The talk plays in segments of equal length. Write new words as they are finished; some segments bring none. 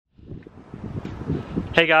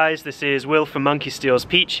Hey guys, this is Will from Monkey Steals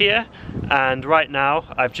Peach here, and right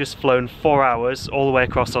now I've just flown 4 hours all the way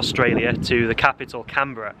across Australia to the capital,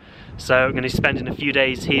 Canberra. So I'm going to be spending a few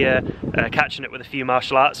days here catching up with a few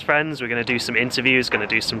martial arts friends. We're going to do some interviews, going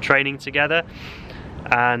to do some training together,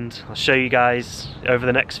 and I'll show you guys over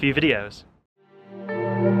the next few videos.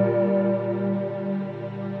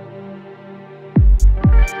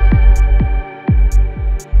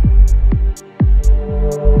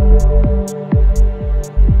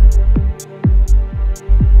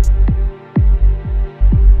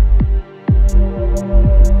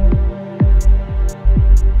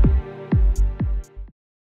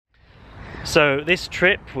 So this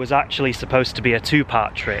trip was actually supposed to be a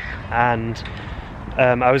two-part trip, and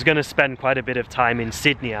I was going to spend quite a bit of time in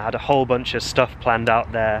Sydney. I had a whole bunch of stuff planned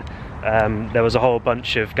out there. There was a whole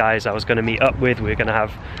bunch of guys I was going to meet up with. We were going to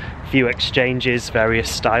have a few exchanges,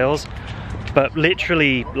 various styles. But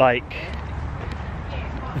literally, like,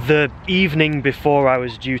 the evening before I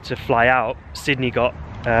was due to fly out, Sydney got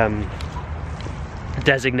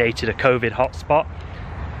designated a COVID hotspot,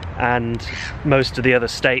 and most of the other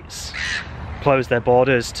states closed their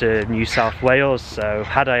borders to New South Wales. So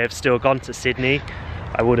had I have still gone to Sydney,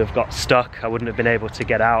 I would have got stuck. I wouldn't have been able to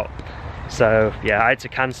get out. So yeah, I had to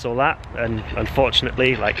cancel that, and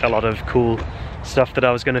unfortunately, like, a lot of cool stuff that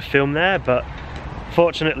I was going to film there, but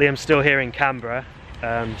fortunately I'm still here in Canberra.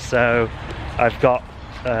 So I've got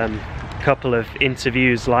a couple of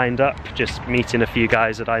interviews lined up, just meeting a few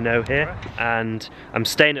guys that I know here, and I'm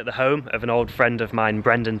staying at the home of an old friend of mine,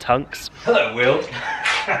 Brendan Tunks. Hello, Will.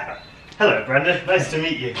 Hello Brendan, Nice to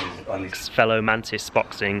meet you. Fellow Mantis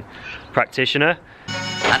boxing practitioner.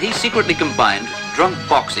 And he secretly combined drunk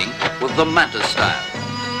boxing with the Mantis style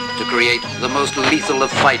to create the most lethal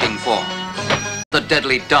of fighting forms, the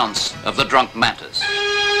deadly dance of the drunk Mantis.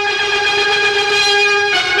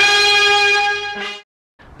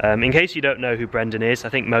 In case you don't know who Brendan is, I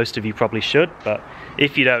think most of you probably should, but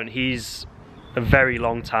if you don't, he's a very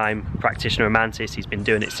long time practitioner of Mantis. He's been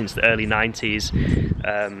doing it since the early 90s.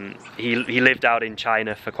 He lived out in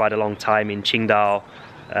China for quite a long time, in Qingdao.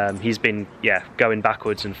 He's been, yeah, going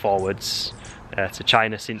backwards and forwards to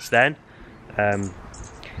China since then.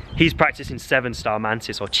 He's practicing 7-star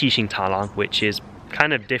Mantis, or Qingdao, which is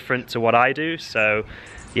kind of different to what I do. So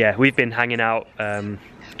yeah, we've been hanging out,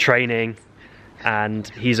 training, and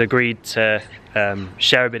he's agreed to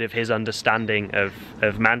share a bit of his understanding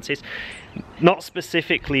of Mantis. Not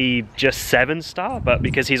specifically just 7-star, but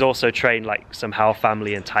because he's also trained like some Hao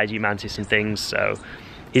family and Taiji Mantis and things, so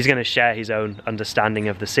he's going to share his own understanding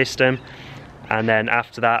of the system. And then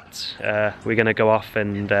after that, we're going to go off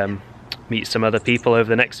and meet some other people over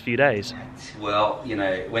the next few days. Well, you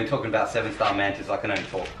know, when talking about 7-star Mantis, I can only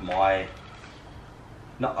talk I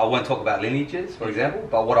won't talk about lineages, for example,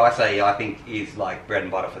 but what I say, I think, is like bread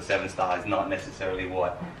and butter for 7-star is not necessarily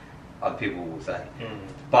what other people will say.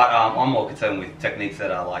 But I'm more concerned with techniques that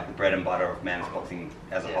are like the bread and butter of Mantis boxing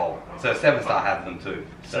as a whole. So 7-star have them too.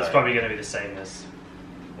 So it's probably going to be the same as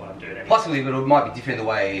what I'm doing anyway. Possibly, but it might be different the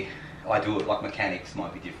way I do it, like mechanics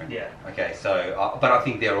might be different. Yeah. Okay, so, but I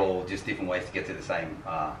think they're all just different ways to get to the same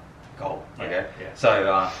goal. Yeah, okay? yeah.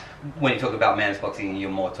 So when you talk about Mantis boxing, you're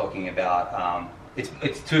more talking about,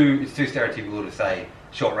 it's too stereotypical to say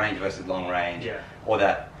short range versus long range, yeah, or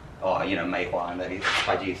that, you know, Mei Huan, that is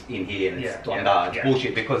Taiji is in here and it's Duanda. Yeah, it's yeah.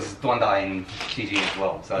 bullshit, because it's Duanda in Qi as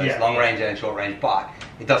well. So Yeah, it's long yeah. range and short range, but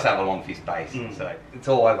it does have a long fist base. So it's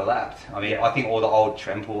all overlapped. I mean, I think all the old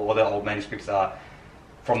Tremple, all the old manuscripts are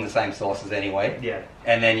from the same sources anyway. Yeah.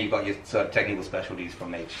 And then you've got your sort of technical specialties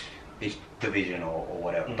from each division or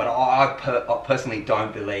whatever. But I personally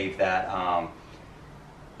don't believe that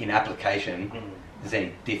in application there's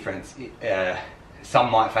any difference.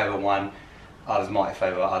 Some might favour one, others might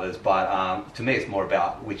favour others, but to me it's more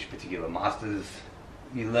about which particular masters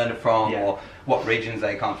you learn it from, or what regions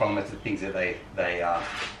they come from. It's the things that they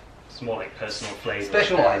it's more like personal flavour.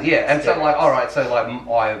 specialise, yeah. And so like, alright, so like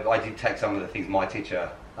I did take some of the things my teacher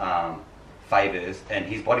favours, and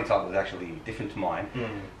his body type was actually different to mine,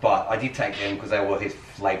 but I did take them because they were his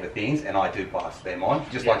flavour things, and I do pass them on,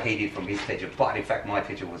 just like he did from his teacher. But in fact my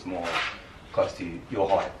teacher was more close to your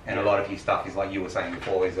height, and a lot of his stuff is like you were saying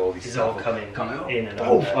before, is all this It's stuff all coming in and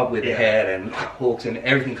up with the head and hooks and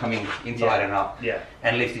everything coming inside and up,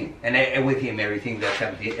 and lifting, and with him everything that's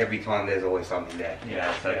happening every time, there's always something there, you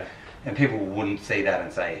know, so and people wouldn't see that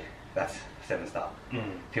and say that's 7-star.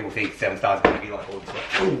 People think 7-star is going to be like all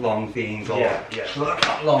these long things, or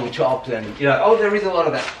long chopped, and you know, there is a lot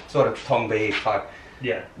of that sort of Tong Bi type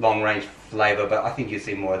long range flavour, but I think you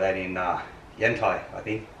see more of that in Yantai, I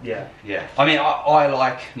think. Yeah. Yeah. I mean, I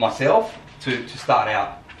like myself to start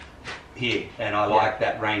out here, and I like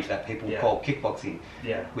that range that people call kickboxing,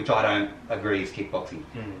 which I don't agree is kickboxing.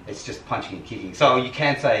 It's just punching and kicking. So you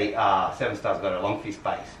can say 7 Star's got a long fist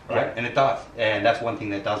base, right? And it does, and that's one thing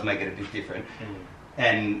that does make it a bit different.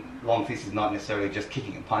 And long fist is not necessarily just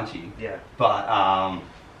kicking and punching, but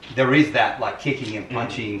there is that like kicking and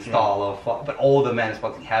punching style of fight, but all the Mantis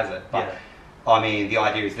boxing has it. But I mean, the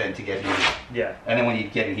idea is then to get in, and then when you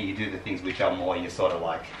get in here, you do the things which are more your sort of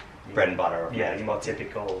like bread and butter. You're more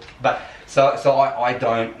typical. But so I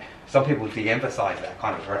don't. Some people de-emphasize that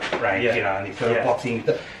kind of range, you know, and the sort of boxing.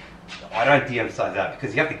 I don't de-emphasize that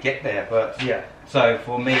because you have to get there first. So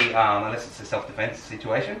for me, unless it's a self-defense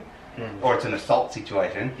situation, or it's an assault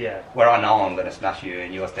situation, where I know I'm going to smash you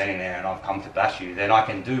and you're standing there and I've come to bash you, then I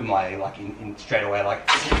can do my like in straight away like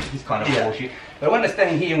this kind of bullshit. But when they're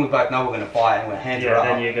standing here and we both know we're going to fight and we're hands are up,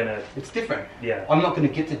 then you're gonna. It's different. I'm not going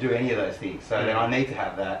to get to do any of those things. So then I need to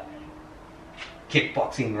have that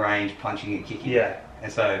kickboxing range, punching and kicking.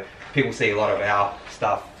 And so people see a lot of our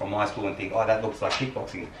stuff from my school and think, oh, that looks like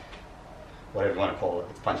kickboxing. Whatever you want to call it,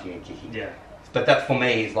 it's punching and kicking. But that for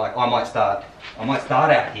me is like I might start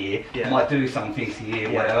out here, I might do some things here,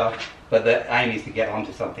 whatever. But the aim is to get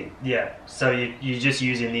onto something. So you're just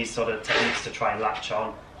using these sort of techniques to try and latch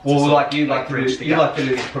on. Well, like you like to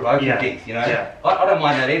do these provoking things, you know. I don't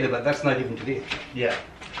mind that either, but that's no different to this. You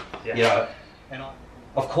know, and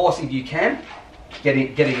of course, if you can,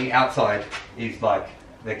 getting outside is like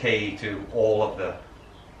the key to all of the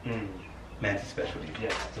Mantis specialties.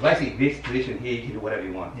 So basically, this position here, you can do whatever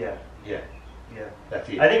you want. That's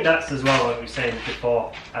it. I think that's as well what we were saying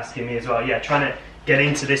before, asking me as well. Trying to get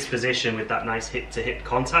into this position with that nice hip-to-hip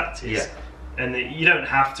contact is, and you don't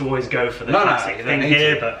have to always go for the classic thing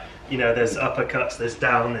here, but you know, there's uppercuts, there's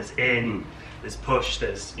down, there's in, there's push,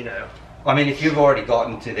 there's, you know. I mean, if you've already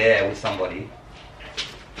gotten to there with somebody,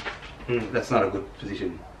 that's not a good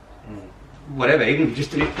position. Whatever, even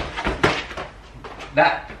just do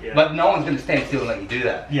that. But no one's going to stand still and let you do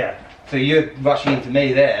that. So you're rushing into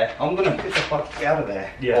me there, I'm going to get the fuck out of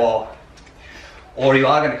there. Or you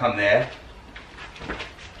are going to come there,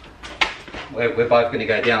 we're both going to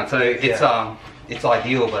go down. So it's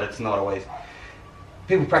ideal, but it's not always.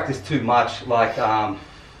 People practice too much, like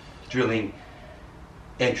drilling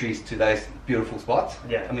entries to those beautiful spots.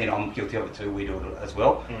 I mean, I'm guilty of it too, we do it as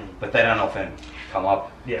well, but they don't often come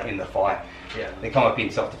up in the fight. They come up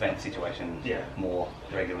in self-defense situations more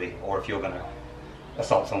regularly, or if you're going to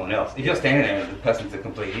assault someone else. If you're standing there and the person's a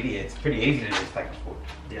complete idiot, it's pretty easy to just take a foot.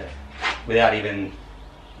 Without even,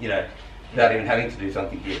 you know, without even having to do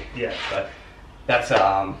something here. But that's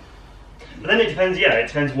But then it depends. It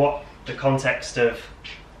depends what the context of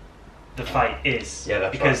the fight is.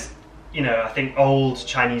 That's because you know, I think old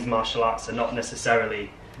Chinese martial arts are not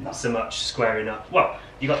necessarily so much squaring up. Well,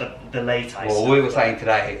 you got the Lei Tai. Well, we were saying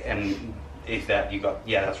today, and is that you got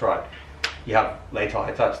that's right. You have Lei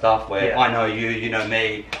Tai type stuff where I know you, you know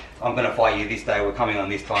me. I'm going to fight you this day. We're coming on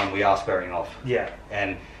this time. We are squaring off.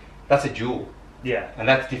 And that's a duel. And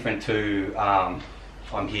that's different to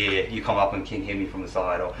I'm here. You come up and can hit me from the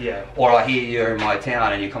side, or I hear you're in my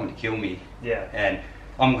town and you're coming to kill me. And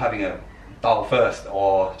I'm having a duel first,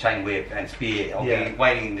 or chain whip and spear. I'll be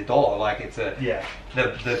waiting in the door. Like it's a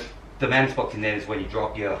the Mantis boxing then is when you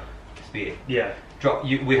drop your spear.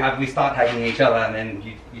 We start hacking each other, and then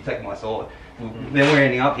you take my sword. Then we're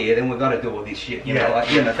ending up here. Then we've got to do all this shit. You know,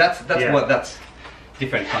 like, you know, that's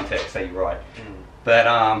different context. So you're right. But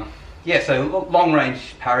so long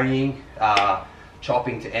range parrying,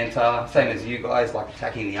 chopping to enter, same as you guys, like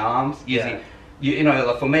attacking the arms. Using, you know,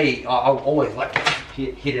 like for me, I'll always like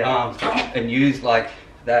hit arms and use like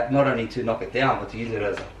that not only to knock it down, but to use it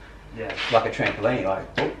as like a trampoline,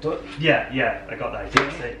 like I got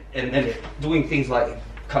that. And then doing things like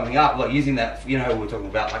coming up, like using that, you know, we're talking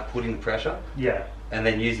about like putting the pressure, and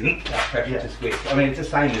then using that pressure to switch. I mean, it's the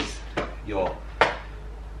same as your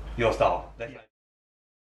style.